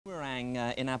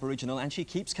sang in Aboriginal, and she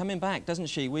keeps coming back, doesn't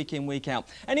she, week in, week out.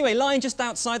 Anyway, lying just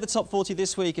outside the top 40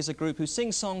 this week is a group who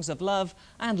sing songs of love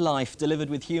and life, delivered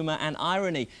with humour and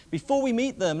irony. Before we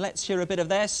meet them, let's hear a bit of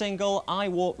their single, I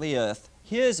Walk the Earth.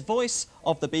 Here's voice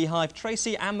of the Beehive,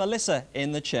 Tracy and Melissa,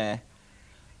 in the chair.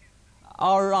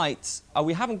 All right,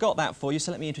 we haven't got that for you,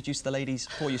 so let me introduce the ladies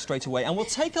for you straight away. And we'll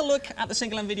take a look at the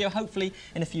single and video, hopefully,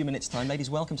 in a few minutes' time.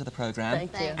 Ladies, welcome to the programme.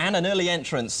 Thank you. And an early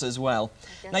entrance as well.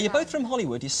 Now, you're both from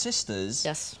Hollywood, you're sisters.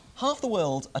 Yes. Half the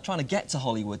world are trying to get to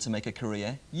Hollywood to make a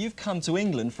career. You've come to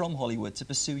England from Hollywood to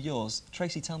pursue yours.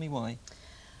 Tracy, tell me why.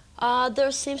 There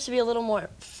seems to be a little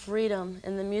more freedom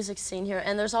in the music scene here,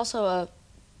 and there's also a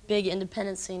big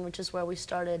independent scene, which is where we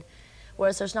started.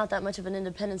 Whereas there's not that much of an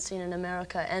independent scene in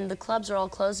America, and the clubs are all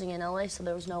closing in LA, so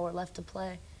there was nowhere left to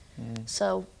play.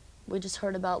 So we just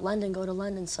heard about London, go to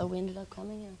London, so we ended up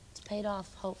coming here. It's paid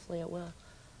off, hopefully it will.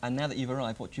 And now that you've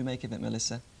arrived, what do you make of it,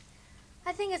 Melissa?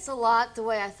 I think it's a lot the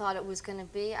way I thought it was going to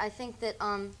be. I think that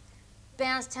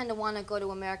bands tend to want to go to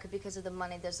America because of the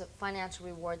money. There's a financial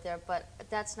reward there, but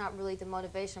that's not really the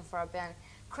motivation for our band.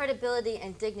 Credibility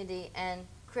and dignity and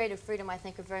creative freedom, I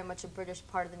think, are very much a British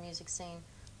part of the music scene.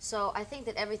 So I think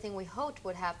that everything we hoped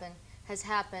would happen has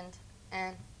happened,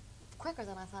 and quicker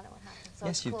than I thought it would happen. So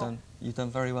yes, it's cool. You've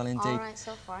done very well indeed. All right,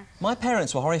 so far. My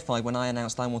parents were horrified when I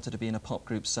announced I wanted to be in a pop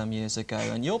group some years ago,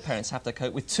 and your parents have to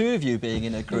cope with two of you being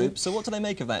in a group. So what do they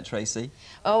make of that, Tracy?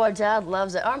 Oh, our dad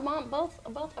loves it. Our mom,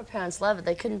 both our parents love it.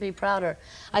 They couldn't be prouder.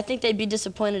 I think they'd be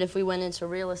disappointed if we went into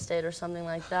real estate or something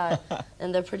like that.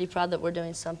 And they're pretty proud that we're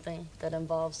doing something that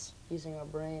involves using our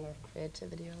brain or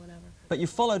creativity or whatever. But you've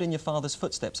followed in your father's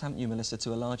footsteps, haven't you, Melissa,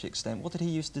 to a large extent? What did he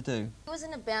used to do? He was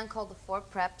in a band called the Four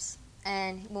Preps,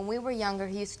 and when we were younger,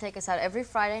 he used to take us out every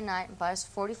Friday night and buy us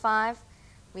 45.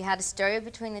 We had a stereo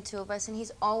between the two of us, and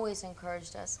he's always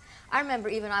encouraged us. I remember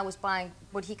even I was buying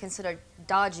what he considered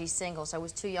dodgy singles. I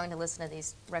was too young to listen to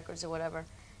these records or whatever.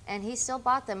 And he still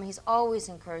bought them. He's always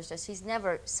encouraged us. He's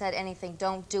never said anything,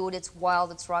 don't do it, it's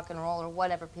wild, it's rock and roll, or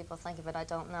whatever people think of it, I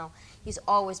don't know. He's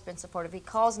always been supportive. He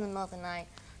calls in the middle of the night,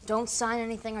 don't sign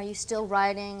anything, are you still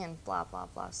writing, and blah, blah,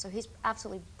 blah. So he's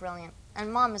absolutely brilliant.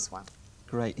 And Mom as well.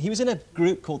 Great. He was in a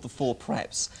group called the Four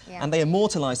Preps, and they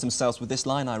immortalised themselves with this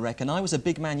line, I reckon. I was a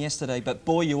big man yesterday, but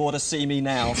boy, you ought to see me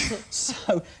now.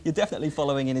 So you're definitely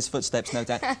following in his footsteps, no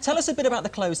doubt. Tell us a bit about the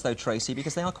clothes, though, Tracy,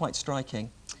 because they are quite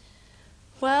striking.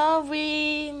 Well,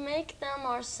 we make them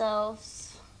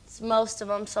ourselves. It's most of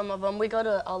them, some of them. We go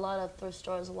to a lot of thrift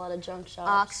stores, a lot of junk shops.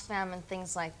 Oxfam and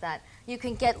things like that. You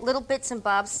can get little bits and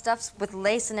bobs, stuffs with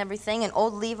lace and everything, and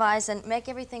old Levi's, and make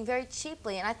everything very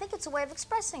cheaply. And I think it's a way of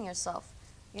expressing yourself.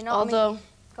 You know, although,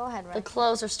 go ahead, Ray. The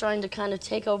clothes are starting to kind of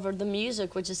take over the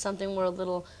music, which is something we're a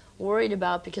little worried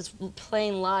about, because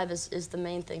playing live is the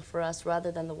main thing for us,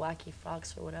 rather than the wacky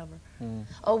frocks or whatever.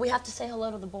 Oh, we have to say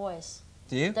hello to the boys.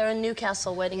 Do you? They're in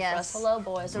Newcastle waiting for us. Hello,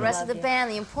 boys. The rest of the band,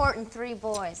 the important three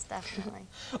boys, definitely.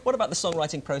 What about the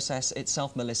songwriting process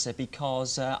itself, Melissa?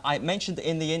 Because I mentioned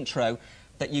in the intro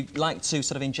that you like to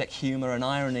sort of inject humour and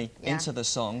irony into the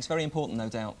songs. Very important, no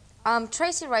doubt.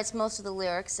 Tracy writes most of the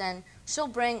lyrics, and she'll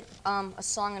bring a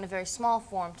song in a very small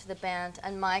form to the band,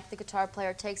 and Mike, the guitar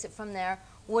player, takes it from there.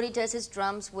 Woody does his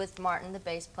drums with Martin, the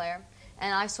bass player,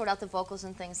 and I sort out the vocals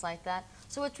and things like that.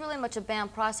 So it's really much a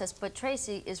band process, but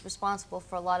Tracy is responsible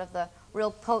for a lot of the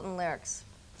real potent lyrics.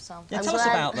 So yeah, tell us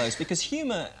about those, because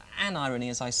humour and irony,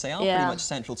 as I say, are pretty much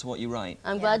central to what you write.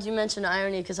 I'm glad you mentioned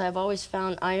irony, because I've always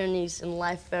found ironies in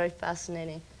life very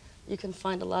fascinating. You can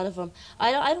find a lot of them.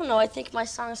 I don't know, I think my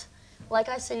songs, like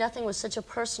I Say Nothing was such a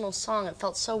personal song. It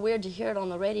felt so weird to hear it on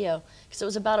the radio, because it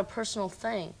was about a personal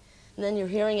thing. And then you're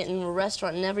hearing it in a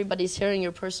restaurant, and everybody's hearing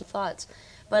your personal thoughts.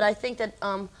 But I think that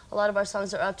a lot of our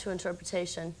songs are up to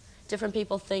interpretation. Different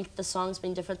people think the songs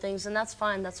mean different things, and that's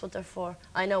fine. That's what they're for.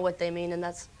 I know what they mean, and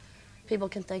people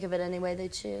can think of it any way they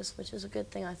choose, which is a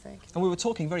good thing, I think. And we were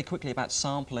talking very quickly about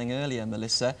sampling earlier,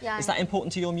 Melissa. Yeah, is that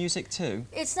important to your music too?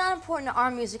 It's not important to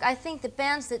our music. I think the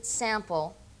bands that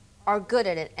sample are good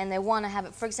at it, and they want to have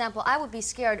it. For example, I would be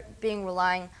scared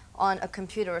relying on a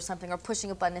computer or something, or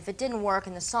pushing a button. If it didn't work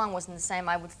and the song wasn't the same,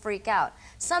 I would freak out.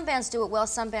 Some bands do it well,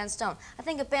 some bands don't. I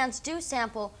think if bands do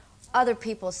sample other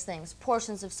people's things,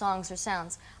 portions of songs or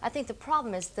sounds, I think the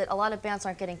problem is that a lot of bands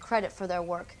aren't getting credit for their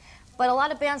work. But a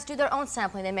lot of bands do their own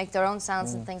sampling. They make their own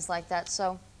sounds and things like that,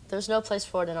 so... There's no place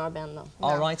for it in our band, though.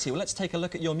 All righty, well, let's take a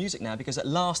look at your music now, because at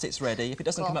last it's ready. If it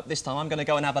doesn't come up this time, I'm going to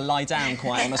go and have a lie down,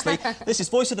 quite honestly. This is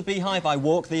Voice of the Beehive, I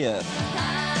Walk the Earth.